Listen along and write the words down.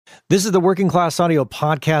This is the Working Class Audio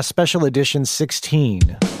Podcast, Special Edition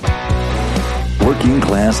 16. Working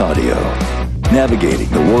Class Audio, navigating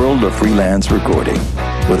the world of freelance recording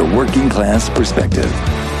with a working class perspective.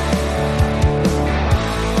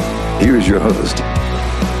 Here's your host,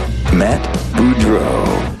 Matt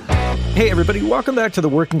Boudreau. Hey, everybody. Welcome back to the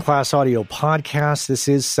Working Class Audio Podcast. This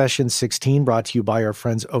is session 16, brought to you by our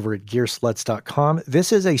friends over at gearsluts.com.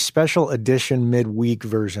 This is a special edition midweek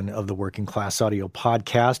version of the Working Class Audio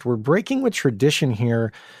Podcast. We're breaking with tradition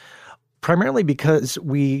here, primarily because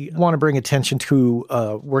we want to bring attention to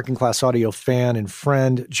Working Class Audio fan and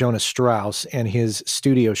friend Jonah Strauss and his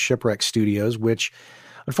studio, Shipwreck Studios, which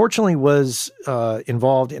unfortunately was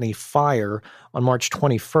involved in a fire on March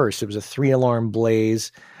 21st. It was a 3-alarm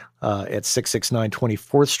blaze at 669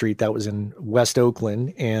 24th Street. That was in West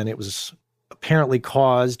Oakland, and it was apparently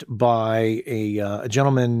caused by a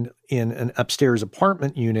gentleman in an upstairs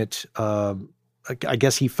apartment unit. I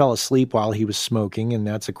guess he fell asleep while he was smoking, and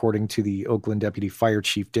that's according to the Oakland Deputy Fire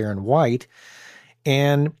Chief Darren White.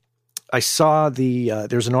 And I saw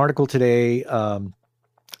there's an article today out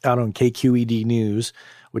on KQED News,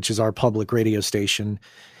 which is our public radio station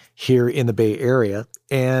here in the Bay Area,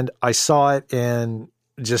 and I saw it and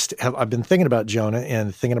I've been thinking about Jonah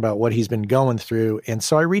and thinking about what he's been going through. And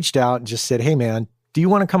so I reached out and just said, hey man, do you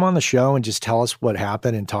want to come on the show and just tell us what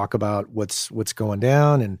happened and talk about what's going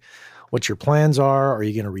down and what your plans are? Are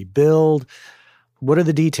you going to rebuild? What are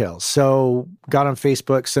the details? So got on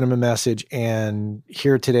Facebook, sent him a message, and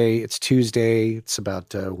here today, it's Tuesday. It's about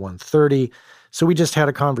 1:30. So we just had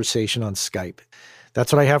a conversation on Skype.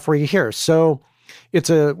 That's what I have for you here. So it's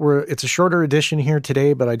a shorter edition here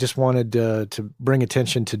today, but I just wanted to bring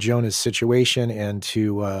attention to Jonah's situation and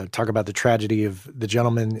to talk about the tragedy of the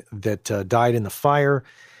gentleman that died in the fire.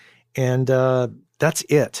 And that's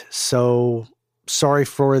it. So sorry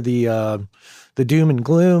for the doom and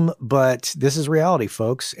gloom, but this is reality,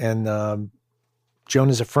 folks. And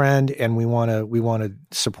Jonah's a friend, and we want to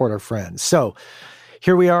support our friends. So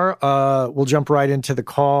here we are. We'll jump right into the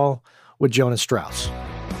call with Jonah Strauss.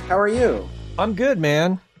 How are you? I'm good,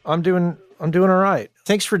 man. I'm doing all right.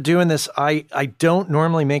 Thanks for doing this. I don't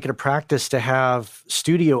normally make it a practice to have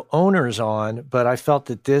studio owners on, but I felt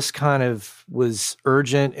that this kind of was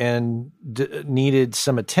urgent and needed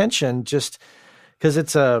some attention just because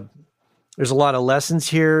there's a lot of lessons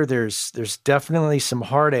here. There's definitely some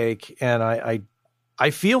heartache, and I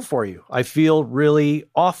feel for you. I feel really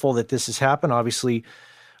awful that this has happened. Obviously,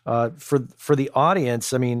 for the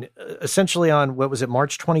audience, I mean, essentially on, what was it,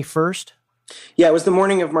 March 21st? Yeah, it was the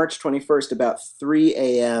morning of March 21st, about 3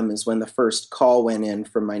 a.m. is when the first call went in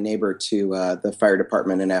from my neighbor to the fire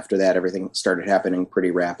department, and after that, everything started happening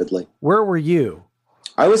pretty rapidly. Where were you?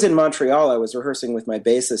 I was in Montreal. I was rehearsing with my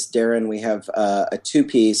bassist, Darren. We have a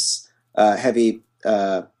two-piece heavy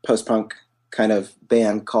post-punk kind of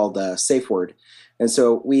band called Safe Word. And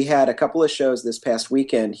so we had a couple of shows this past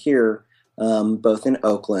weekend here, both in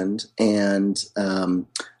Oakland, and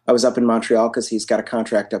I was up in Montreal because he's got a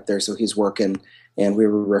contract up there, so he's working, and we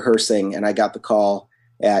were rehearsing, and I got the call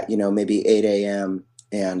at, maybe 8 a.m.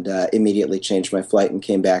 and immediately changed my flight and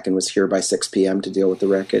came back and was here by 6 p.m. to deal with the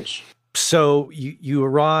wreckage. So you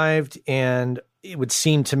arrived, and it would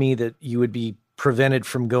seem to me that you would be prevented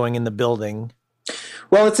from going in the building.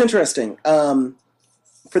 Well, it's interesting.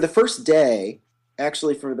 For the first day,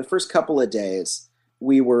 actually for the first couple of days,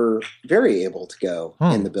 we were very able to go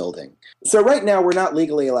in the building. So right now, we're not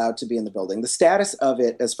legally allowed to be in the building. The status of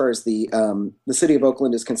it, as far as the city of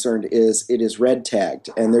Oakland is concerned, is it is red tagged.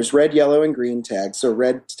 And there's red, yellow, and green tags. So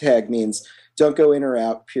red tag means don't go in or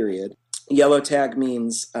out, period. Yellow tag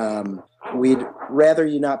means we'd rather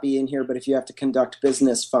you not be in here, but if you have to conduct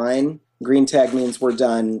business, fine. Green tag means we're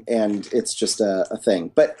done, and it's just a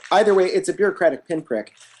thing. But either way, it's a bureaucratic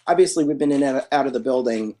pinprick. Obviously, we've been in and out of the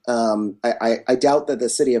building. I doubt that the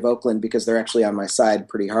city of Oakland, because they're actually on my side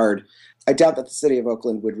pretty hard, I doubt that the city of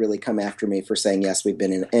Oakland would really come after me for saying, yes, we've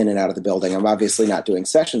been in and out of the building. I'm obviously not doing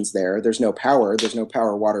sessions there. There's no power. There's no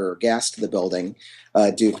power, water, or gas to the building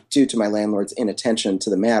due to my landlord's inattention to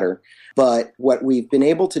the matter. But what we've been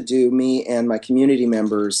able to do, me and my community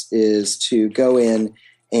members, is to go in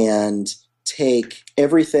and take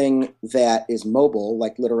everything that is mobile,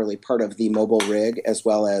 like literally part of the mobile rig, as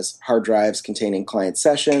well as hard drives containing client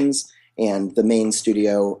sessions and the main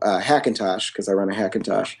studio Hackintosh, because I run a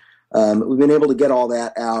Hackintosh. We've been able to get all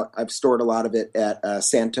that out. I've stored a lot of it at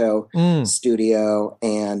Santo Studio,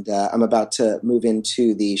 and I'm about to move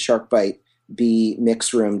into the Sharkbite B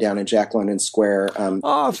mix room down in Jack London Square.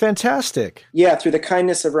 Oh, fantastic. Yeah, through the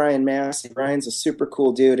kindness of Ryan Massey. Ryan's a super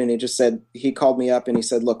cool dude, and he called me up and he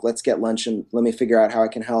said, look, let's get lunch and let me figure out how I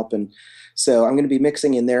can help. And So I'm going to be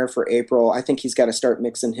mixing in there for April. I think he's got to start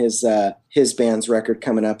mixing his band's record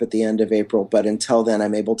coming up at the end of April. But until then,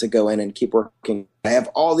 I'm able to go in and keep working. I have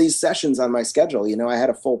all these sessions on my schedule. I had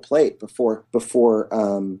a full plate before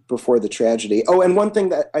the tragedy. Oh, and one thing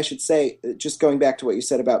that I should say, just going back to what you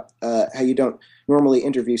said about how you don't normally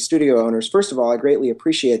interview studio owners. First of all, I greatly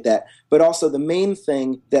appreciate that. But also the main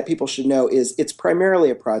thing that people should know is it's primarily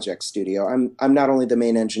a project studio. I'm not only the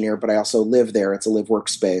main engineer, but I also live there. It's a live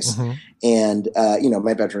workspace. Mm-hmm. And,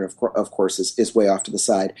 my bedroom, of course, is way off to the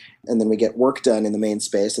side. And then we get work done in the main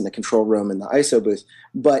space, in the control room, and the ISO booth.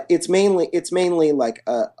 But it's mainly like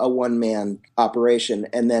a one-man operation.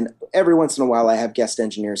 And then every once in a while, I have guest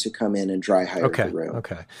engineers who come in and dry hire the room.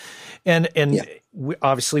 Okay. And yeah.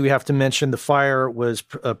 Obviously, we have to mention the fire was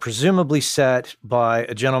presumably set by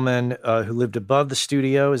a gentleman who lived above the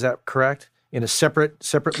studio. Is that correct? In a separate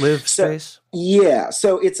live space? Yeah.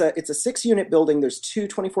 So it's a 6-unit building. There's two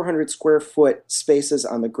 2,400 square foot spaces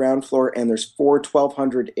on the ground floor, and there's 4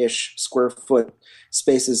 1,200-ish square foot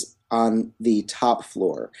spaces on the top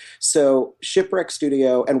floor. So Shipwreck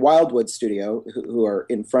Studio and Wildwood Studio, who are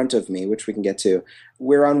in front of me, which we can get to,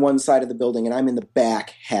 we're on one side of the building and I'm in the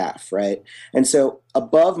back half, right? And so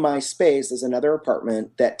above my space is another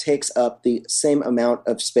apartment that takes up the same amount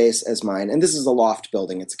of space as mine. And this is a loft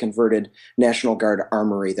building. It's a converted National Guard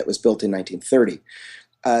armory that was built in 1930.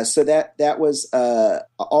 So that was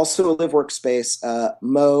also a live workspace.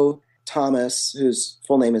 Mo Thomas, whose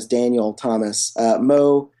full name is Daniel Thomas,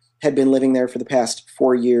 Mo had been living there for the past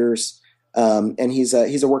 4 years. And he's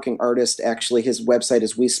a working artist. Actually, his website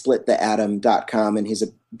is WeSplitTheAtom.com, and he's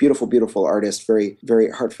a beautiful, beautiful artist, very,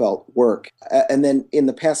 very heartfelt work. And then in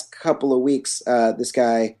the past couple of weeks, this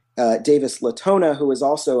guy, Davis Latona, who is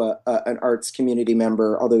also an arts community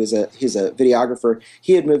member, although he's a videographer,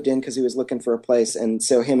 he had moved in because he was looking for a place. And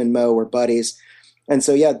so him and Mo were buddies. And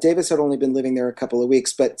so, yeah, Davis had only been living there a couple of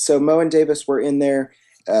weeks. But so Mo and Davis were in there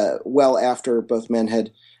well after both men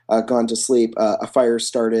had gone to sleep. A fire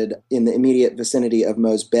started in the immediate vicinity of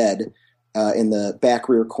Mo's bed in the back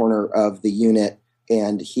rear corner of the unit.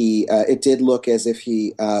 And it did look as if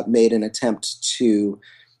he made an attempt to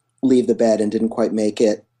leave the bed and didn't quite make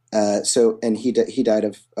it. And he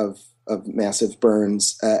died of massive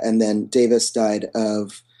burns. And then Davis died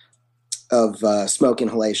of smoke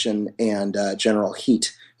inhalation and general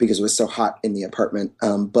heat because it was so hot in the apartment.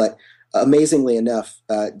 But amazingly enough,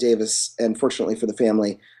 Davis, and fortunately for the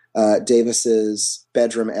family, Davis's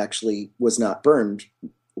bedroom actually was not burned,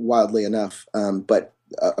 wildly enough, but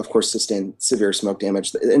of course sustained severe smoke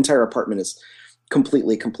damage. The entire apartment is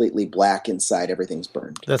completely black inside. Everything's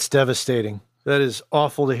burned. That's devastating. That is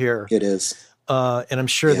awful to hear. It is. And I'm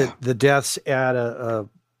sure that the deaths add a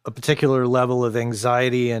particular level of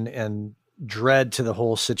anxiety and dread to the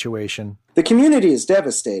whole situation. The community is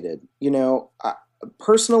devastated.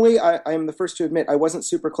 Personally, I am the first to admit I wasn't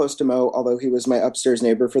super close to Mo, although he was my upstairs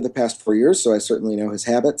neighbor for the past 4 years, so I certainly know his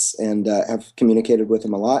habits and have communicated with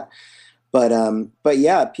him a lot. But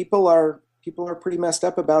yeah, people are pretty messed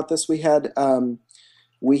up about this. We had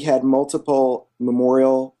multiple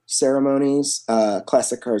memorial ceremonies.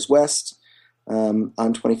 Classic Cars West on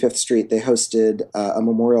 25th Street, they hosted a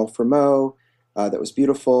memorial for Mo that was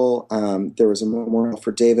beautiful. There was a memorial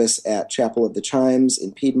for Davis at Chapel of the Chimes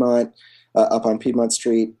in Piedmont. Up on Piedmont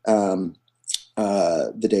Street the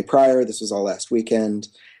day prior. This was all last weekend,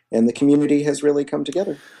 and the community has really come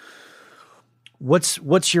together.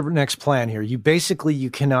 What's your next plan here? You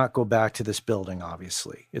cannot go back to this building,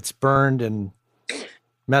 obviously. It's burned and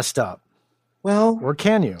messed up. Well, or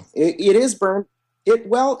can you? It is burned.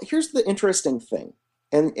 Here's the interesting thing,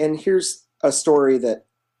 and here's a story that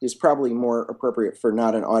is probably more appropriate for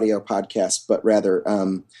not an audio podcast, but rather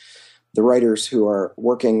the writers who are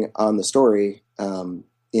working on the story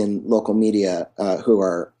in local media who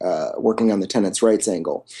are working on the tenants' rights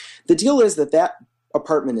angle. The deal is that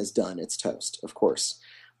apartment is done. It's toast, of course.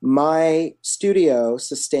 My studio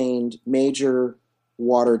sustained major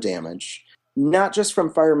water damage, not just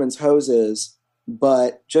from firemen's hoses,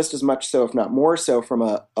 but just as much so, if not more so, from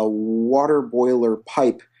a water boiler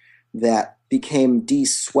pipe that became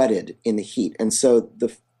de-sweated in the heat. And so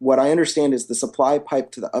what I understand is the supply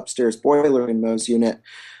pipe to the upstairs boiler in Mo's unit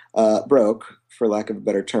broke, for lack of a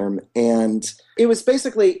better term. And it was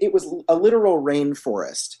a literal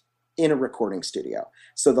rainforest in a recording studio.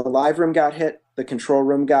 So the live room got hit, the control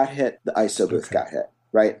room got hit, the ISO booth got hit,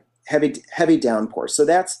 right? Heavy downpour. So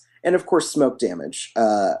and of course, smoke damage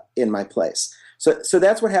in my place. So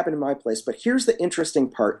that's what happened in my place. But here's the interesting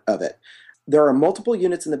part of it. There are multiple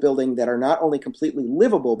units in the building that are not only completely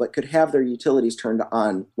livable, but could have their utilities turned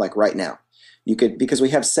on like right now. You could, because we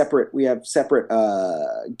have separate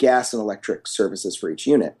gas and electric services for each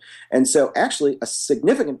unit. And so actually a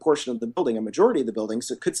significant portion of the building, a majority of the buildings,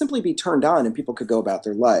 so could simply be turned on and people could go about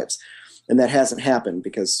their lives. And that hasn't happened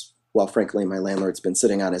because, well, frankly, my landlord's been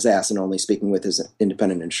sitting on his ass and only speaking with his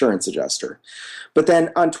independent insurance adjuster. But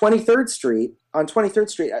then on 23rd Street,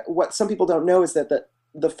 what some people don't know is that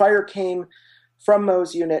the fire came from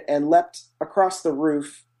Mo's unit and leapt across the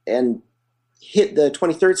roof and hit the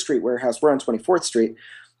 23rd Street warehouse. We're on 24th Street.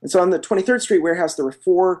 And so on the 23rd Street warehouse, there were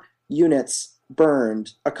 4 units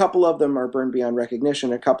burned. A couple of them are burned beyond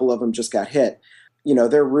recognition. A couple of them just got hit. You know,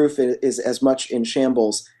 their roof is as much in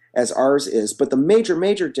shambles as ours is. But the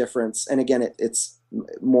major difference, and again, it's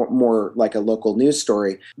more like a local news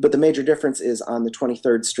story, but the major difference is on the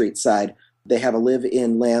 23rd Street side. They have a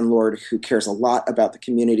live-in landlord who cares a lot about the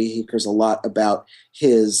community. He cares a lot about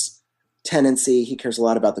his tenancy. He cares a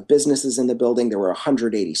lot about the businesses in the building. There were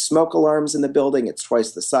 180 smoke alarms in the building. It's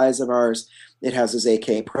twice the size of ours. It houses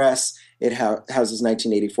AK Press. It houses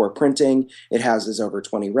 1984 printing. It houses over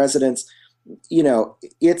 20 residents. You know,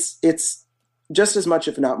 it's just as much,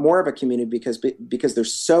 if not more, of a community because they're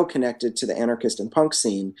so connected to the anarchist and punk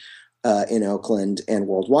scene in Oakland and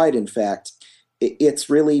worldwide. In fact, it's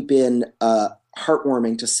really been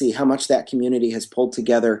heartwarming to see how much that community has pulled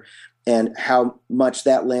together and how much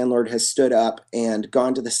that landlord has stood up and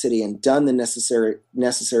gone to the city and done the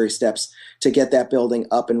necessary steps to get that building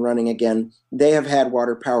up and running again. They have had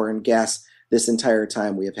water, power, and gas this entire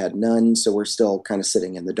time. We have had none, so we're still kind of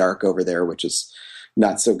sitting in the dark over there, which is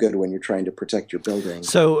not so good when you're trying to protect your building.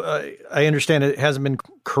 So I understand it hasn't been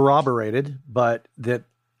corroborated, but that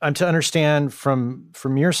I'm to understand from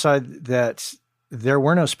your side that there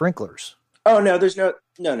were no sprinklers. Oh, no, there's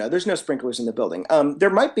no sprinklers in the building. There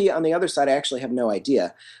might be on the other side. I actually have no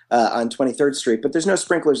idea on 23rd Street, but there's no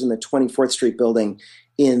sprinklers in the 24th Street building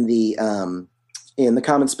in the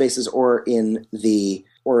common spaces or in the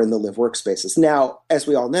live workspaces. Now, as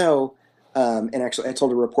we all know, and actually I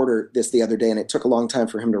told a reporter this the other day, and it took a long time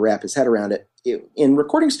for him to wrap his head around it. In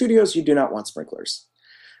recording studios, you do not want sprinklers.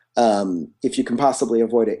 If you can possibly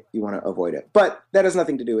avoid it, you want to avoid it. But that has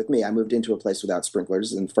nothing to do with me. I moved into a place without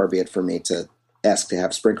sprinklers, and far be it for me to ask to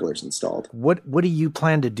have sprinklers installed. What do you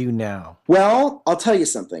plan to do now? Well, I'll tell you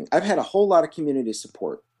something. I've had a whole lot of community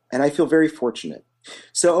support, and I feel very fortunate.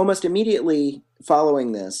 So almost immediately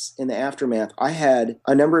following this, in the aftermath, I had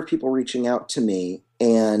a number of people reaching out to me,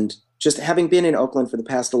 and just having been in Oakland for the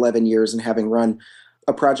past 11 years and having run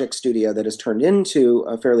a project studio that has turned into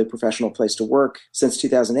a fairly professional place to work since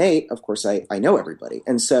 2008, of course, I know everybody.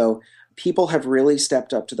 And so people have really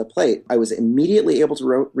stepped up to the plate. I was immediately able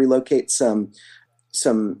to relocate some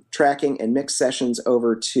tracking and mix sessions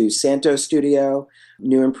over to Santo Studio.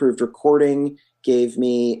 New improved recording gave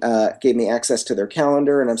me access to their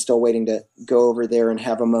calendar, and I'm still waiting to go over there and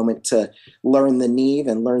have a moment to learn the Neve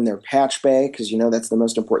and learn their patch bay, because that's the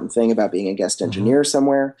most important thing about being a guest engineer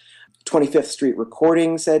somewhere. 25th Street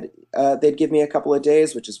Recording said they'd give me a couple of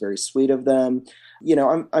days, which is very sweet of them.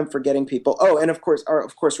 I'm forgetting people. Oh, and of course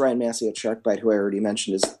Ryan Massey at Sharkbite, who I already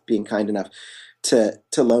mentioned, is being kind enough to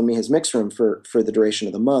loan me his mix room for the duration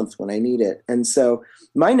of the month when I need it. And so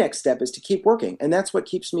my next step is to keep working, and that's what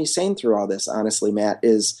keeps me sane through all this. Honestly, Matt,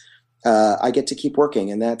 is I get to keep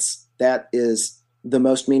working, and that is the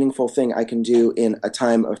most meaningful thing I can do in a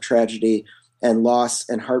time of tragedy and loss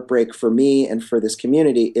and heartbreak for me and for this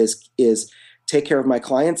community is take care of my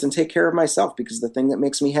clients and take care of myself, because the thing that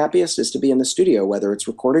makes me happiest is to be in the studio, whether it's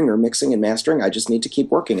recording or mixing and mastering. I just need to keep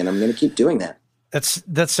working, and I'm going to keep doing that.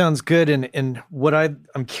 That sounds good. And what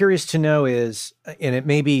I'm curious to know is, and it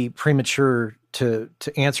may be premature to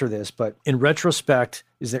answer this, but in retrospect,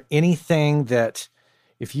 is there anything that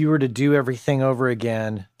if you were to do everything over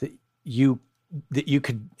again, that you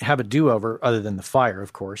could have a do-over, other than the fire,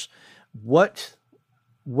 of course? What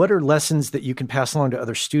are lessons that you can pass along to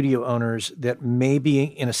other studio owners that may be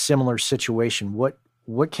in a similar situation?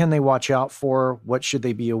 What can they watch out for? What should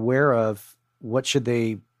they be aware of? What should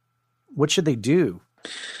they do?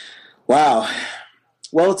 Wow.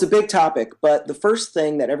 Well, it's a big topic, but the first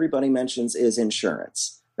thing that everybody mentions is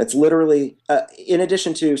insurance. That's literally, in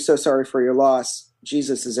addition to "so sorry for your loss,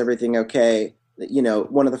 Jesus, is everything okay?"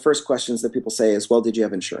 One of the first questions that people say is, "Well, did you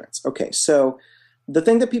have insurance?" Okay, so the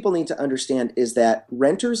thing that people need to understand is that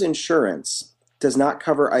renter's insurance does not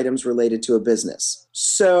cover items related to a business.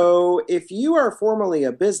 So if you are formally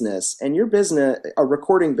a business and your business, a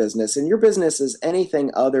recording business, and your business is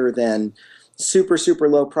anything other than super, super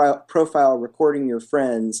low profile recording your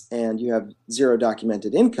friends and you have zero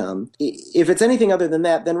documented income, if it's anything other than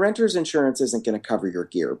that, then renter's insurance isn't going to cover your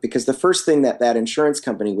gear, because the first thing that insurance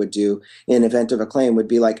company would do in event of a claim would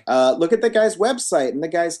be like, look at the guy's website and the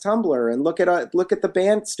guy's Tumblr and look at the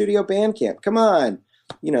band studio Bandcamp. Come on.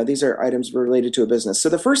 These are items related to a business. So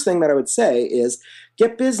the first thing that I would say is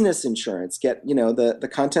get business insurance, get, the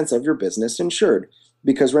contents of your business insured,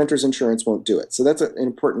 because renter's insurance won't do it. So that's an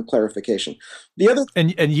important clarification. The other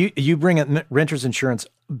and you bring in renter's insurance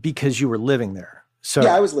because you were living there. So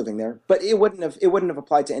yeah, I was living there, but it wouldn't have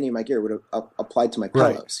applied to any of my gear. It would have applied to my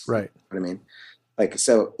pillows. Right. You know what I mean? Like,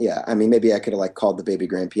 so yeah, I mean, maybe I could have called the baby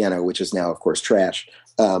grand piano, which is now of course trash.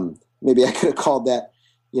 Maybe I could have called that,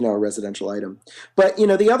 a residential item. But,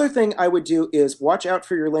 the other thing I would do is watch out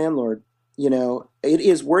for your landlord. It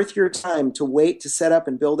is worth your time to wait to set up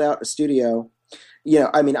and build out a studio.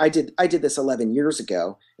 I mean, I did this 11 years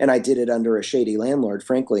ago, and I did it under a shady landlord,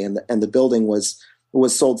 frankly, and the building was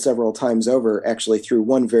sold several times over, actually through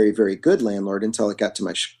one very, very good landlord, until it got to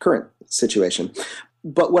my current situation.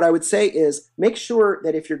 But what I would say is make sure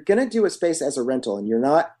that if you're going to do a space as a rental and you're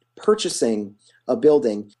not purchasing a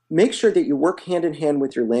building, make sure that you work hand in hand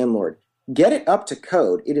with your landlord. Get it up to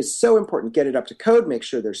code. It is so important. Get it up to code. Make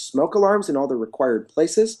sure there's smoke alarms in all the required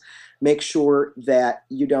places. Make sure that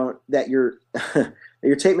your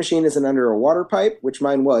your tape machine isn't under a water pipe, which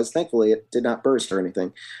mine was. Thankfully, it did not burst or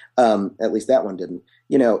anything. At least that one didn't.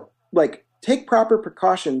 Take proper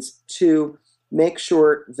precautions to make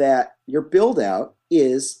sure that your build out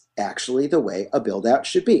is actually the way a build out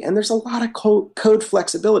should be. And there's a lot of code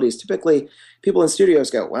flexibilities. Typically, people in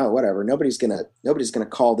studios go, "Well, whatever. Nobody's gonna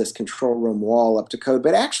call this control room wall up to code,"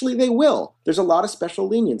 but actually they will. There's a lot of special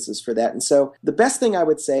leniences for that. And so the best thing I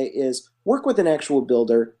would say is work with an actual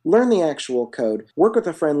builder, learn the actual code, work with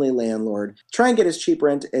a friendly landlord, try and get as cheap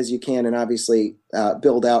rent as you can, and obviously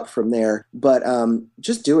build out from there. But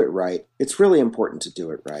just do it right. It's really important to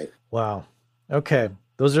do it right. Wow. Okay.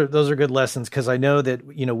 Those are good lessons, because I know that,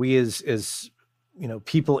 we as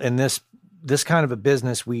people in this kind of a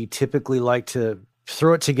business, we typically like to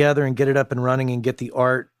throw it together and get it up and running and get the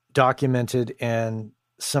art documented. And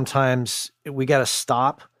sometimes we got to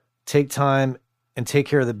stop, take time, and take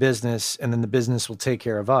care of the business, and then the business will take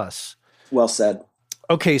care of us. Well said.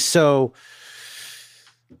 Okay, so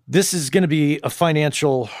this is going to be a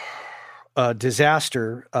financial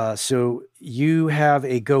disaster. So you have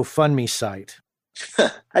a GoFundMe site.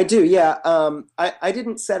 I do, yeah. I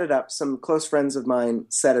didn't set it up. Some close friends of mine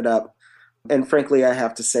set it up. And frankly, I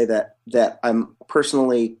have to say that I'm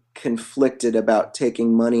personally conflicted about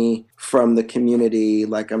taking money from the community.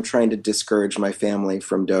 Like, I'm trying to discourage my family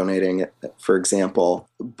from donating, for example.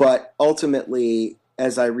 But ultimately,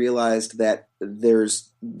 as I realized that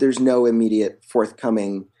there's no immediate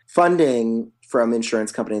forthcoming funding from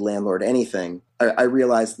insurance company, landlord, anything, I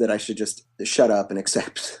realized that I should just shut up and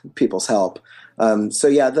accept people's help. So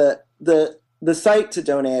yeah, the site to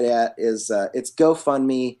donate at is it's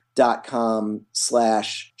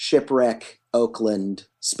GoFundMe.com/ShipwreckOakland,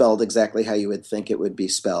 spelled exactly how you would think it would be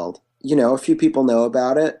spelled. A few people know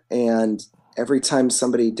about it, and every time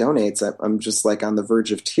somebody donates, I'm just like on the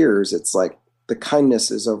verge of tears. It's like the kindness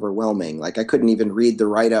is overwhelming. Like, I couldn't even read the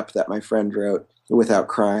write-up that my friend wrote without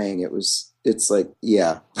crying. It's like,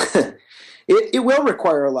 yeah. It will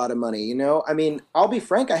require a lot of money, I mean, I'll be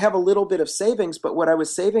frank, I have a little bit of savings, but what I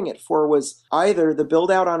was saving it for was either the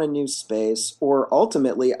build out on a new space, or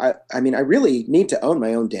ultimately, I really need to own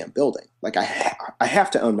my own damn building. Like, I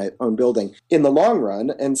have to own my own building in the long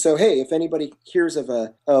run. And so, hey, if anybody hears of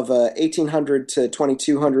a 1,800 to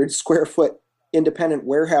 2,200 square foot independent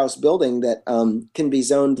warehouse building that can be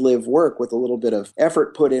zoned live work with a little bit of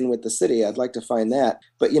effort put in with the city, I'd like to find that.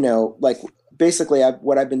 But, basically,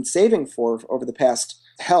 what I've been saving for over the past,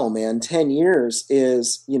 10 years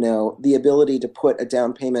is, the ability to put a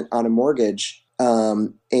down payment on a mortgage.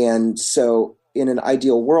 And so in an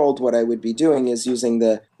ideal world, what I would be doing is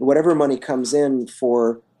using whatever money comes in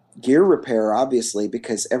for gear repair, obviously,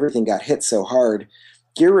 because everything got hit so hard.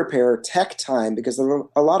 Gear repair, tech time, because there are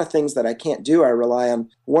a lot of things that I can't do. I rely on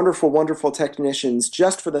wonderful, wonderful technicians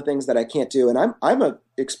just for the things that I can't do. And I'm a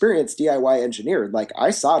experienced DIY engineer. Like,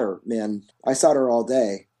 I solder all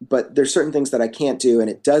day, but there's certain things that I can't do. And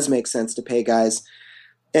it does make sense to pay guys.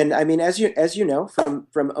 And I mean, as you know,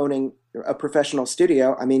 from owning a professional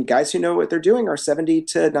studio, I mean, guys who know what they're doing are $70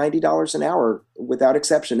 to $90 an hour without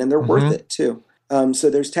exception. And they're worth it too. So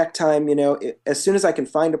there's tech time, as soon as I can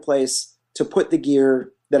find a place to put the gear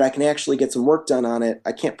that I can actually get some work done on it.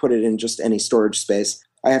 I can't put it in just any storage space.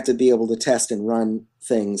 I have to be able to test and run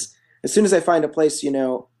things. As soon as I find a place,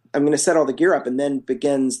 I'm going to set all the gear up, and then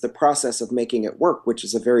begins the process of making it work, which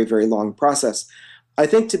is a very, very long process. I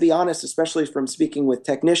think, to be honest, especially from speaking with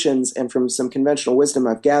technicians and from some conventional wisdom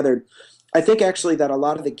I've gathered, I think actually that a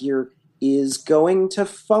lot of the gear is going to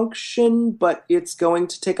function, but it's going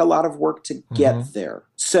to take a lot of work to get there.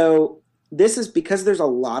 So this is because there's a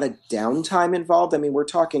lot of downtime involved. I mean, we're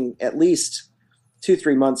talking at least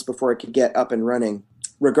 2-3 months before it could get up and running,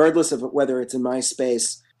 regardless of whether it's in my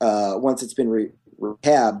space once it's been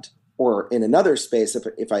rehabbed, or in another space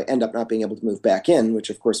if I end up not being able to move back in, which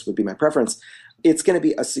of course would be my preference. It's going to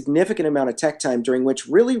be a significant amount of tech time during which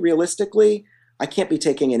really realistically I can't be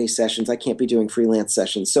taking any sessions. I can't be doing freelance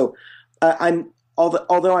sessions. So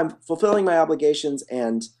although I'm fulfilling my obligations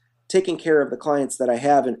and taking care of the clients that I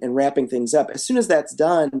have and wrapping things up, as soon as that's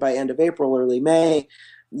done by end of April, early May,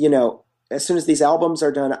 as soon as these albums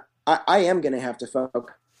are done, I am going to have to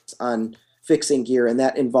focus on fixing gear, and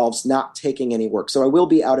that involves not taking any work. So I will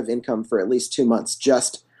be out of income for at least 2 months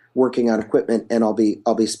just working on equipment, and I'll be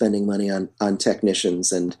spending money on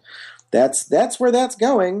technicians, and that's where that's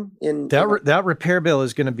going. That repair bill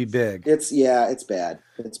is going to be big. It's bad.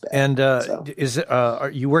 It's bad. And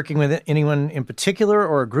are you working with anyone in particular,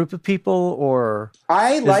 or a group of people, or?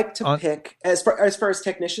 I like to pick as far as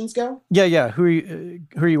technicians go. Yeah. Who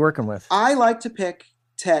are you working with? I like to pick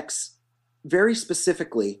techs very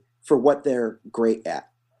specifically for what they're great at.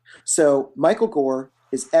 So Michael Gore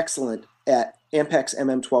is excellent at Ampex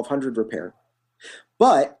MM1200 repair,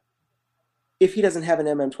 but if he doesn't have an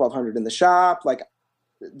MM1200 in the shop, like,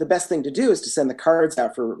 the best thing to do is to send the cards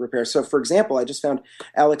out for repair. So, for example, I just found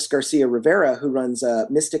Alex Garcia Rivera, who runs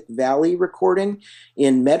Mystic Valley Recording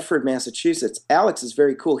in Medford, Massachusetts. Alex is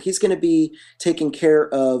very cool. He's going to be taking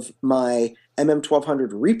care of my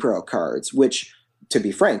MM1200 repro cards, which, to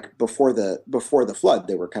be frank, before the flood,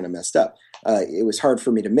 they were kind of messed up. It was hard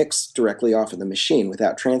for me to mix directly off of the machine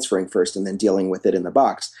without transferring first and then dealing with it in the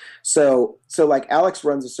box. So like, Alex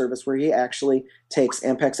runs a service where he actually takes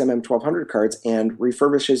Ampex MM1200 cards and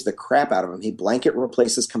refurbishes the crap out of them. He blanket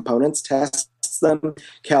replaces components, tests them,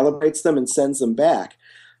 calibrates them, and sends them back.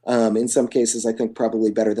 In some cases, I think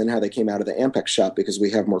probably better than how they came out of the Ampex shop, because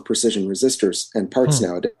we have more precision resistors and parts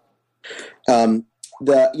nowadays. I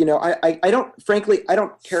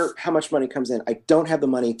don't care how much money comes in. I don't have the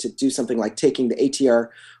money to do something like taking the ATR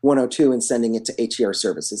 102 and sending it to ATR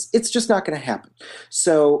services. It's just not going to happen.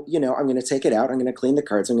 So, I'm going to take it out. I'm going to clean the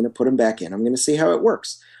cards. I'm going to put them back in. I'm going to see how it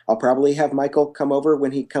works. I'll probably have Michael come over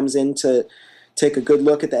when he comes in to take a good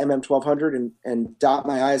look at the MM1200 and dot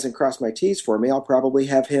my I's and cross my T's for me. I'll probably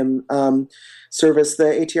have him service the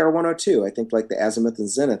ATR 102. I think like the azimuth and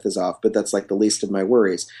zenith is off, but that's like the least of my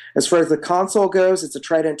worries. As far as the console goes, it's a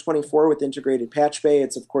Trident 24 with integrated patch bay.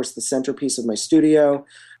 It's, of course, the centerpiece of my studio.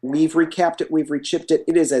 We've recapped it. We've rechipped it.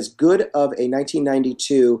 It is as good of a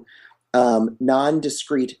 1992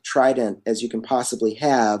 non-discrete Trident as you can possibly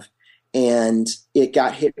have. And it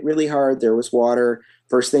got hit really hard. There was water.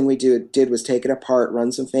 First thing we did was take it apart,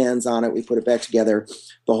 run some fans on it. We put it back together.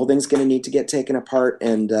 The whole thing's going to need to get taken apart,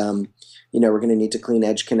 and we're going to need to clean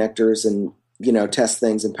edge connectors and test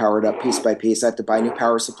things and power it up piece by piece. I have to buy new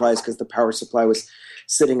power supplies because the power supply was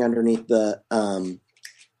sitting underneath 5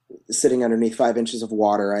 inches of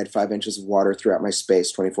water. I had 5 inches of water throughout my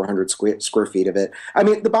space, 2,400 square feet of it. I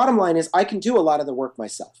mean, the bottom line is I can do a lot of the work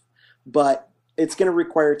myself, but it's going to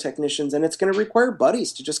require technicians, and it's going to require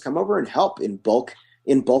buddies to just come over and help in bulk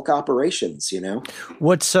operations.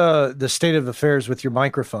 What's the state of affairs with your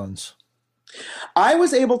microphones? I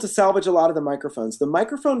was able to salvage a lot of the microphones. The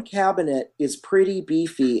microphone cabinet is pretty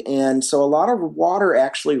beefy, and so a lot of water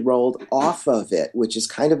actually rolled off of it, which is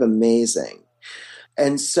kind of amazing.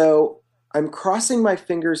 And so I'm crossing my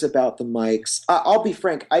fingers about the mics. I'll be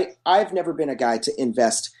frank, I've never been a guy to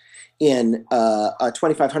invest in a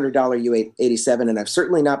 $2,500 U87, and I've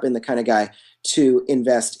certainly not been the kind of guy to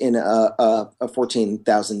invest in a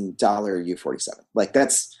 $14,000 U47. Like,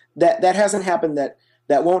 that hasn't happened.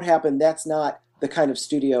 That won't happen. That's not the kind of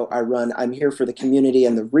studio I run. I'm here for the community,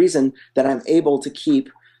 and the reason that I'm able to keep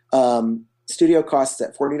studio costs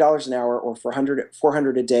at $40 an hour or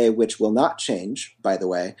 $400 a day, which will not change, by the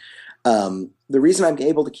way. The reason I'm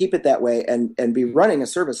able to keep it that way and be running a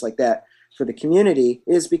service like that for the community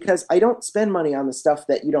is because I don't spend money on the stuff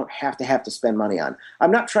that you don't have to spend money on. I'm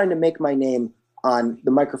not trying to make my name on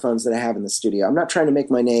the microphones that I have in the studio. I'm not trying to make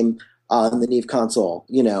my name on the Neve console.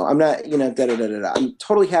 I'm not, I'm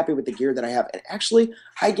totally happy with the gear that I have. And actually,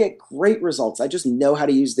 I get great results. I just know how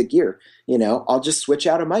to use the gear. I'll just switch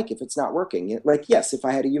out a mic if it's not working. Like, yes, if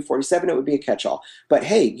I had a U47, it would be a catch-all. But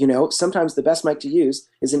hey, sometimes the best mic to use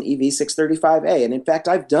is an EV635A. And in fact,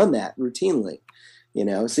 I've done that routinely.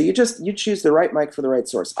 So you choose the right mic for the right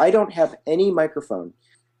source. I don't have any microphone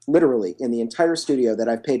literally in the entire studio that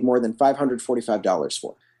I've paid more than $545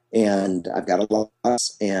 for. And I've got a lot,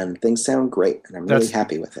 and things sound great, and I'm really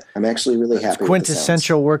happy with it. I'm actually really happy.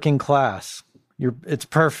 Quintessential working class. It's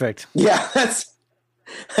perfect. Yeah, that's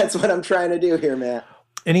what I'm trying to do here, Matt.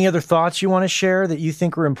 Any other thoughts you want to share that you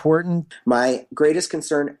think are important? My greatest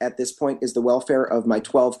concern at this point is the welfare of my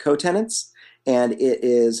 12 co-tenants, and it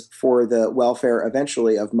is for the welfare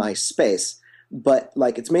eventually of my space. But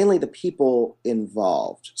it's mainly the people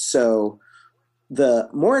involved. So the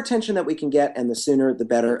more attention that we can get, and the sooner the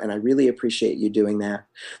better. And I really appreciate you doing that.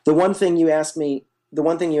 The one thing you asked me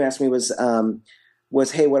was,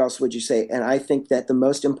 hey, what else would you say? And I think that the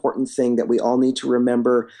most important thing that we all need to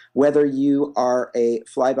remember, whether you are a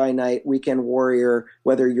fly-by-night weekend warrior,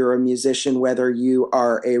 whether you're a musician, whether you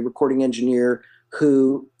are a recording engineer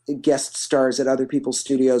who guest stars at other people's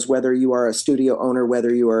studios, whether you are a studio owner,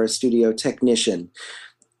 whether you are a studio technician,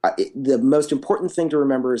 the most important thing to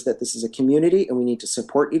remember is that this is a community and we need to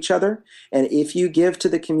support each other. And if you give to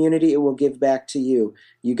the community, it will give back to you.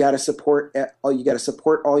 You got to support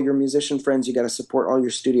all your musician friends. You got to support all your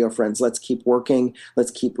studio friends. Let's keep working. Let's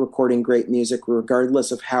keep recording great music,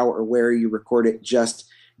 regardless of how or where you record it. Just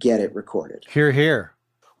get it recorded. Hear, hear.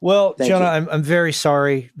 Well, Jonah, I'm very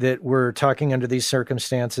sorry that we're talking under these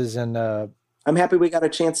circumstances, and I'm happy we got a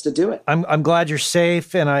chance to do it. I'm glad you're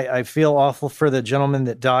safe, and I feel awful for the gentleman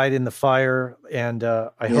that died in the fire, and I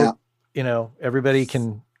hope everybody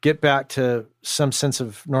can get back to some sense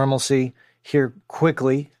of normalcy here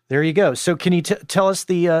quickly. There you go. So can you tell us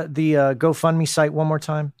the GoFundMe site one more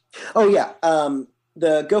time? Oh, yeah.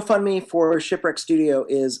 The GoFundMe for Shipwreck Studio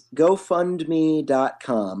is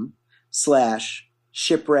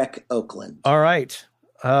gofundme.com/Shipwreck Oakland. All right.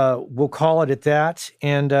 We'll call it at that.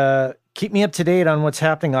 And keep me up to date on what's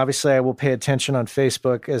happening. Obviously, I will pay attention on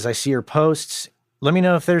Facebook as I see your posts. Let me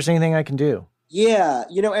know if there's anything I can do. Yeah.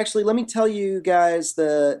 Actually, let me tell you guys,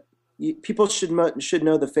 people should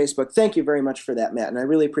know the Facebook. Thank you very much for that, Matt. And I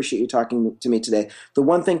really appreciate you talking to me today. The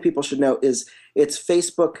one thing people should know is it's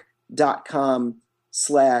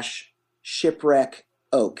facebook.com/Shipwreck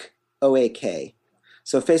Oak, OAK.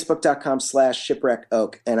 So facebook.com/Shipwreck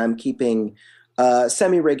Oak. And I'm keeping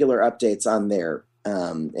semi-regular updates on there.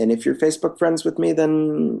 And if you're Facebook friends with me,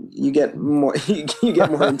 then you get more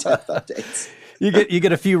in-depth updates. You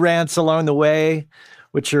get a few rants along the way,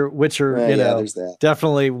 which are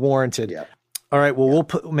definitely warranted. Yeah. All right. Well, we'll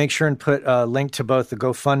make sure and put a link to both the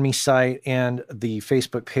GoFundMe site and the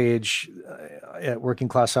Facebook page at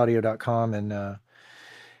workingclassaudio.com. And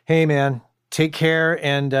hey, man, take care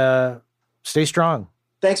and stay strong.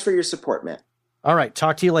 Thanks for your support, Matt. All right.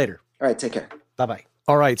 Talk to you later. All right. Take care. Bye-bye.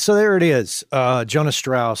 All right. So there it is. Jonah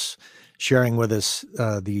Strauss sharing with us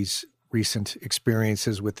these recent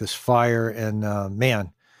experiences with this fire, and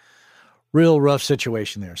man, real rough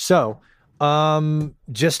situation there. So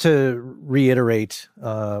just to reiterate,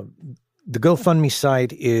 the GoFundMe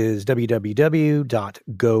site is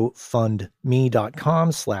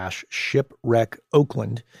www.gofundme.com/Shipwreck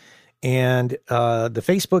Oakland. And the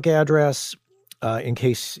Facebook address, in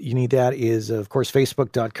case you need that, is, of course,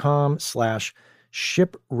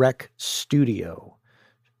 facebook.com/Shipwreck Studio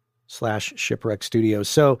 /Shipwreck Studio.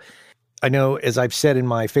 So I know, as I've said in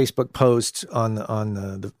my Facebook posts on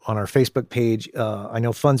our Facebook page, I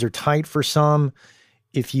know funds are tight for some.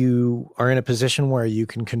 If you are in a position where you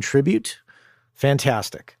can contribute,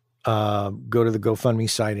 fantastic. Go to the GoFundMe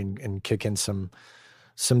site and kick in some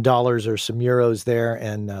dollars or some euros there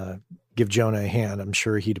and give Jonah a hand. I'm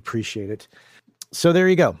sure he'd appreciate it. So there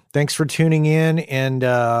you go. Thanks for tuning in, and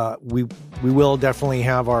we will definitely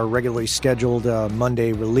have our regularly scheduled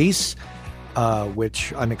Monday release,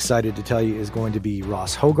 which I'm excited to tell you is going to be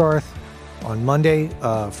Ross Hogarth on Monday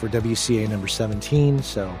for WCA number 17.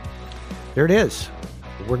 So there it is.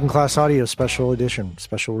 The Working Class Audio Special Edition,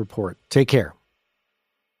 Special Report. Take care.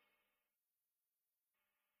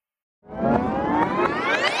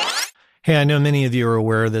 Hey, I know many of you are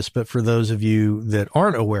aware of this, but for those of you that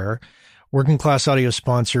aren't aware, Working Class Audio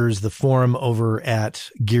sponsors the forum over at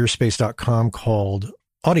gearspace.com called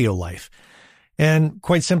Audio Life. And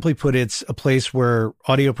quite simply put, it's a place where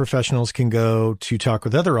audio professionals can go to talk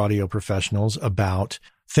with other audio professionals about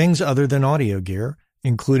things other than audio gear,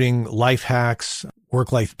 including life hacks,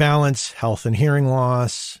 work-life balance, health and hearing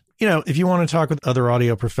loss. You know, if you want to talk with other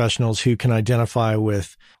audio professionals who can identify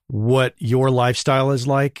with what your lifestyle is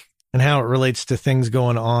like and how it relates to things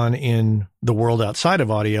going on in the world outside of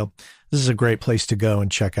audio, this is a great place to go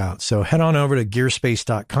and check out. So head on over to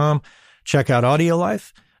gearspace.com, check out Audio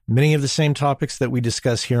Life. Many of the same topics that we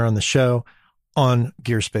discuss here on the show on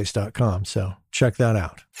gearspace.com. So check that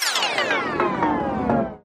out.